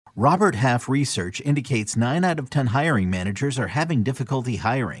Robert Half research indicates 9 out of 10 hiring managers are having difficulty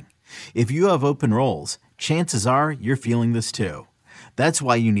hiring. If you have open roles, chances are you're feeling this too. That's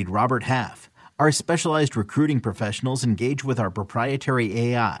why you need Robert Half. Our specialized recruiting professionals engage with our proprietary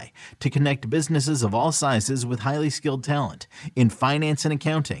AI to connect businesses of all sizes with highly skilled talent in finance and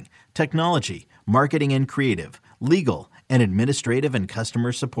accounting, technology, marketing and creative, legal, and administrative and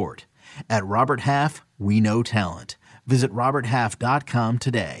customer support. At Robert Half, we know talent. Visit roberthalf.com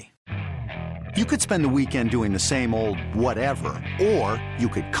today. You could spend the weekend doing the same old whatever, or you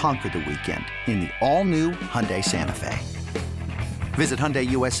could conquer the weekend in the all-new Hyundai Santa Fe. Visit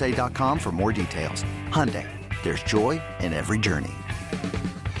HyundaiUSA.com for more details. Hyundai, there's joy in every journey.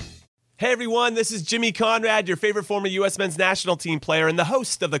 Hey everyone, this is Jimmy Conrad, your favorite former U.S. men's national team player and the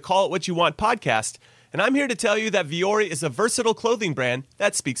host of the Call It What You Want podcast. And I'm here to tell you that Vuori is a versatile clothing brand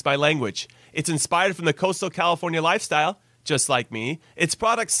that speaks my language. It's inspired from the coastal California lifestyle, just like me. Its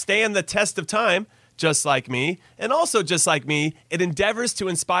products stand the test of time, just like me. And also just like me, it endeavors to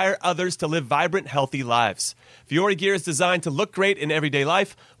inspire others to live vibrant, healthy lives. Vuori gear is designed to look great in everyday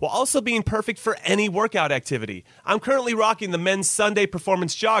life while also being perfect for any workout activity. I'm currently rocking the men's Sunday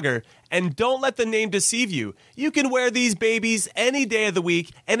Performance Jogger, and don't let the name deceive you. You can wear these babies any day of the week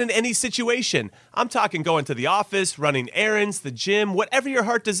and in any situation. I'm talking going to the office, running errands, the gym, whatever your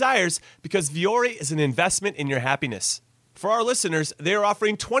heart desires, because Vuori is an investment in your happiness. For our listeners, they are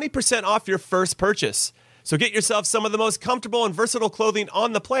offering 20% off your first purchase. So get yourself some of the most comfortable and versatile clothing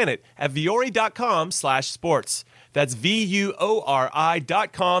on the planet at vuori.com/sports. That's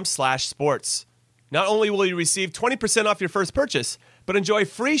VUORI.com/sports. Not only will you receive 20% off your first purchase, but enjoy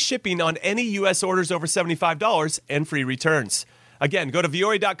free shipping on any U.S. orders over $75 and free returns. Again, go to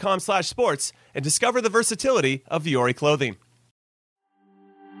vuori.com/sports and discover the versatility of Vuori clothing.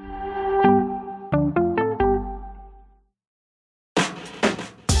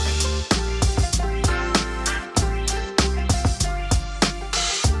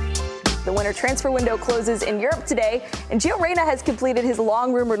 The winter transfer window closes in Europe today, and Gio Reyna has completed his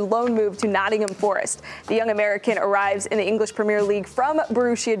long-rumored loan move to Nottingham Forest. The young American arrives in the English Premier League from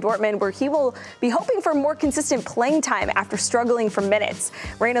Borussia Dortmund, where he will be hoping for more consistent playing time after struggling for minutes.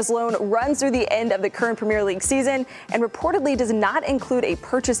 Reyna's loan runs through the end of the current Premier League season and reportedly does not include a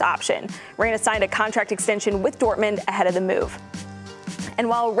purchase option. Reyna signed a contract extension with Dortmund ahead of the move. And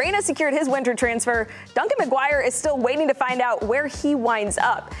while Reyna secured his winter transfer, Duncan McGuire is still waiting to find out where he winds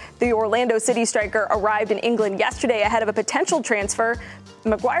up. The Orlando City striker arrived in England yesterday ahead of a potential transfer.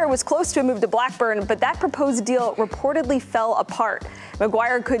 McGuire was close to a move to Blackburn, but that proposed deal reportedly fell apart.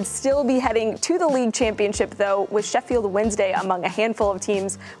 McGuire could still be heading to the league championship, though, with Sheffield Wednesday among a handful of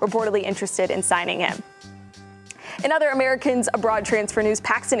teams reportedly interested in signing him. In other Americans abroad transfer news,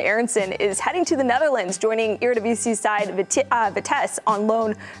 Paxton Aronson is heading to the Netherlands, joining Eredivisie side Vitesse on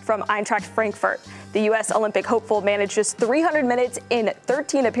loan from Eintracht Frankfurt. The U.S. Olympic hopeful managed just 300 minutes in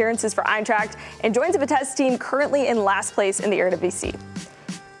 13 appearances for Eintracht and joins a Vitesse team currently in last place in the Eredivisie.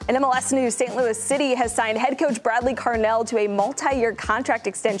 In MLS news, St. Louis City has signed head coach Bradley Carnell to a multi-year contract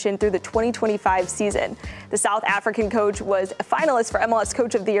extension through the 2025 season. The South African coach was a finalist for MLS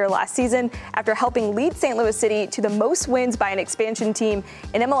Coach of the Year last season after helping lead St. Louis City to the most wins by an expansion team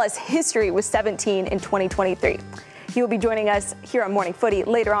in MLS history with 17 in 2023. He will be joining us here on Morning Footy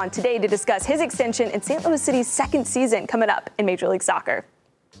later on today to discuss his extension in St. Louis City's second season coming up in Major League Soccer.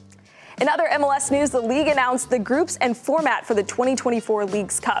 In other MLS news, the league announced the groups and format for the 2024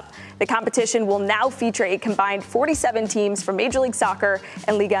 Leagues Cup. The competition will now feature a combined 47 teams from Major League Soccer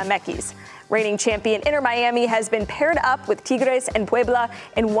and Liga MX. Reigning champion Inter Miami has been paired up with Tigres and Puebla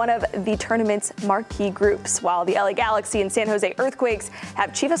in one of the tournament's marquee groups, while the LA Galaxy and San Jose Earthquakes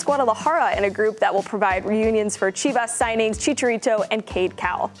have Chivas Guadalajara in a group that will provide reunions for Chivas signings Chicharito and Cade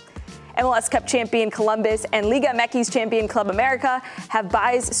Cowell. MLS Cup champion Columbus and Liga MX champion Club America have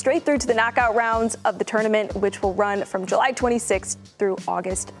byes straight through to the knockout rounds of the tournament, which will run from July 26th through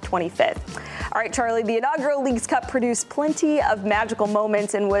August 25th. All right, Charlie, the inaugural Leagues Cup produced plenty of magical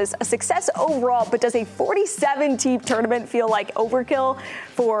moments and was a success overall, but does a 47-team tournament feel like overkill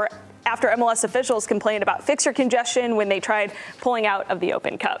after MLS officials complained about fixture congestion when they tried pulling out of the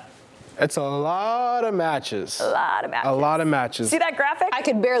Open Cup? It's a lot of matches. A lot of matches. See that graphic? I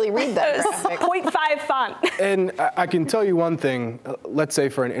could barely read that graphic. 0.5 font. And I can tell you one thing, let's say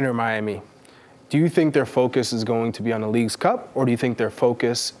for an Inter Miami, do you think their focus is going to be on the Leagues Cup, or do you think their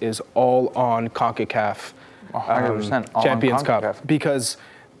focus is all on CONCACAF 100% Champions Cup? Because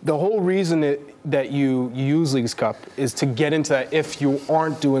the whole reason that you use Leagues Cup is to get into that if you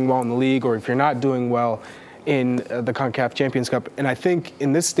aren't doing well in the league or if you're not doing well in the CONCACAF Champions Cup. And I think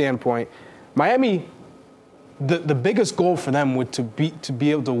in this standpoint, Miami the biggest goal for them would to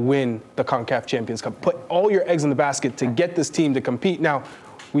be able to win the CONCACAF Champions Cup. Put all your eggs in the basket to get this team to compete. Now,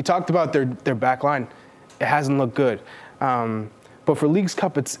 we talked about their back line. It hasn't looked good. But for Leagues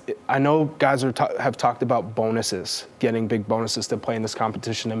Cup, I know guys have talked about bonuses, getting big bonuses to play in this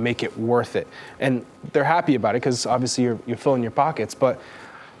competition and make it worth it. And they're happy about it because obviously you're filling your pockets. But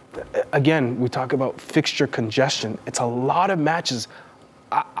again, we talk about fixture congestion. It's a lot of matches.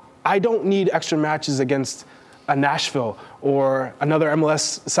 I don't need extra matches against a Nashville or another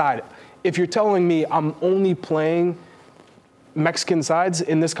MLS side. If you're telling me I'm only playing Mexican sides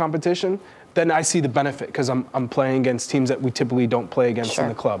in this competition, then I see the benefit because I'm playing against teams that we typically don't play against in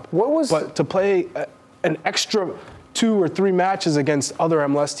the club. But to play an extra 2 or 3 matches against other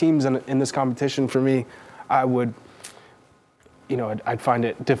MLS teams in this competition, for me, I would, I'd find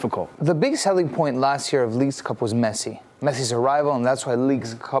it difficult. The big selling point last year of Leagues Cup was Messi's arrival, and that's why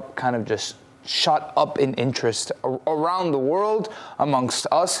Leagues Cup kind of just shot up in interest around the world amongst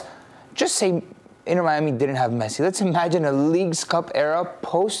us. Just say Inter Miami didn't have Messi. Let's imagine a Leagues Cup era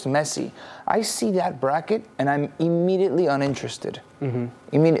post-Messi. I see that bracket, and I'm immediately uninterested.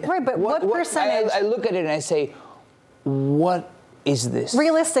 Mm-hmm. Right, but what percentage? I look at it and I say, what is this?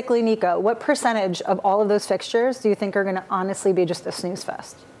 Realistically, Nico, what percentage of all of those fixtures do you think are going to honestly be just a snooze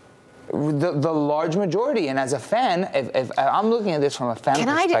fest? The large majority. And as a fan, if I'm looking at this from a fan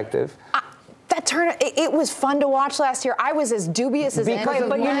perspective. That tournament, it was fun to watch last year. I was as dubious as anyone.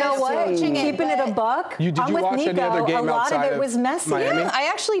 But you know what? Keeping it a buck, Did you watch Nico, any other game a lot of it was messy. Miami? Yeah, I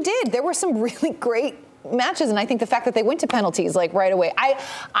actually did. There were some really great matches, and I think the fact that they went to penalties like right away.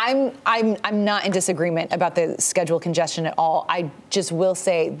 I'm not in disagreement about the schedule congestion at all. I just will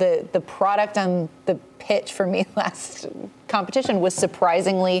say the product on the pitch for me last competition was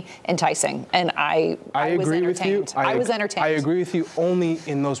surprisingly enticing, and I was agree with you. I was entertained. I agree with you only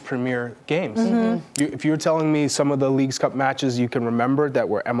in those premier games. Mm-hmm. If you're telling me some of the Leagues Cup matches you can remember that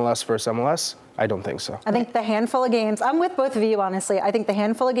were MLS versus MLS, I don't think so. I think the handful of games, I'm with both of you, honestly. I think the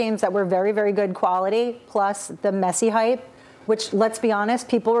handful of games that were very, very good quality, plus the Messi hype, which, let's be honest,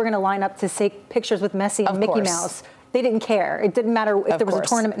 people were going to line up to take pictures with Messi and Mickey Mouse. They didn't care. It didn't matter if there was a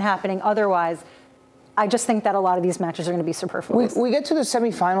tournament happening otherwise. I just think that a lot of these matches are going to be superfluous. We get to the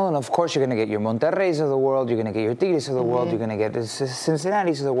semifinal, and of course you're going to get your Monterreys of the world, you're going to get your Tigres of the world, you're going to get the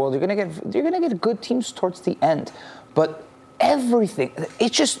Cincinnati's of the world, you're going to get good teams towards the end. But everything,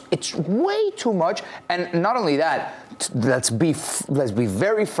 it's way too much. And not only that, let's be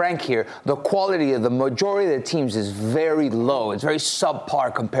very frank here. The quality of the majority of the teams is very low. It's very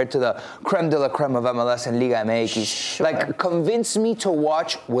subpar compared to the creme de la creme of MLS and Liga MX. Sure. Like, convince me to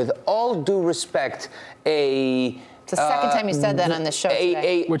watch, with all due respect, it's the second time you said that on the show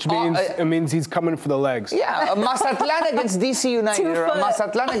today. Which means it means he's coming for the legs. Yeah, a Mazatlan against DC United or a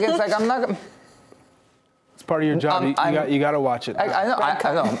Mazatlan against, I'm not. It's part of your job. You got to watch it. I know.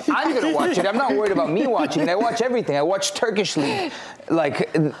 I'm going to watch it. I'm not worried about me watching it. I watch everything. I watch Turkish League.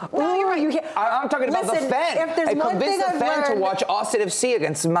 Like, no, you're right. I'm talking about the fan. I convinced the fan to watch Austin FC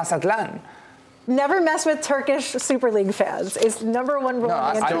against Mazatlan. Never mess with Turkish Super League fans. It's number one rule. No,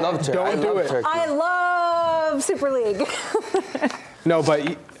 I love Turkey. Don't do it. Turkey. I love Super League. No,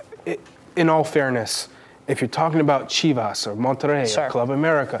 but in all fairness, if you're talking about Chivas or Monterrey or Club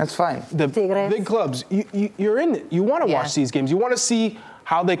America, that's fine. The big clubs, you're in it. You want to watch these games. You want to see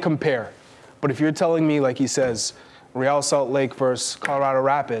how they compare. But if you're telling me, like he says, Real Salt Lake versus Colorado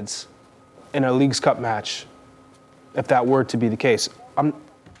Rapids in a Leagues Cup match, if that were to be the case,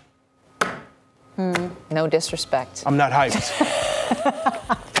 No disrespect. I'm not hyped.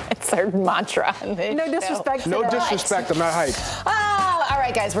 It's our mantra. No disrespect. No disrespect. I'm not hyped. All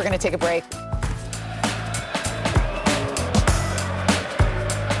right, guys, we're going to take a break.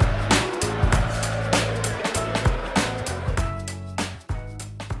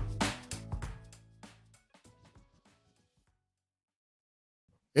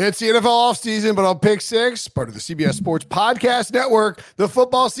 It's the NFL offseason, but on Pick Six, part of the CBS Sports Podcast Network, the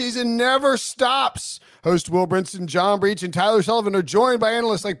football season never stops. Host Will Brinson, John Breach, and Tyler Sullivan are joined by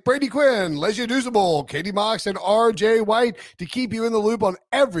analysts like Brady Quinn, Lesia Dusable, Katie Mox, and RJ White to keep you in the loop on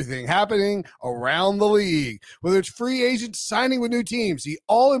everything happening around the league. Whether it's free agents signing with new teams, the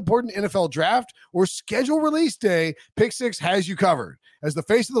all-important NFL draft, or schedule release day, Pick Six has you covered. As the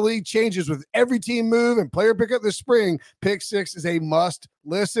face of the league changes with every team move and player pickup this spring, Pick Six is a must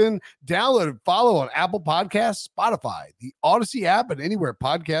listen. Download and follow on Apple Podcasts, Spotify, the Odyssey app, and anywhere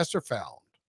podcasts are found.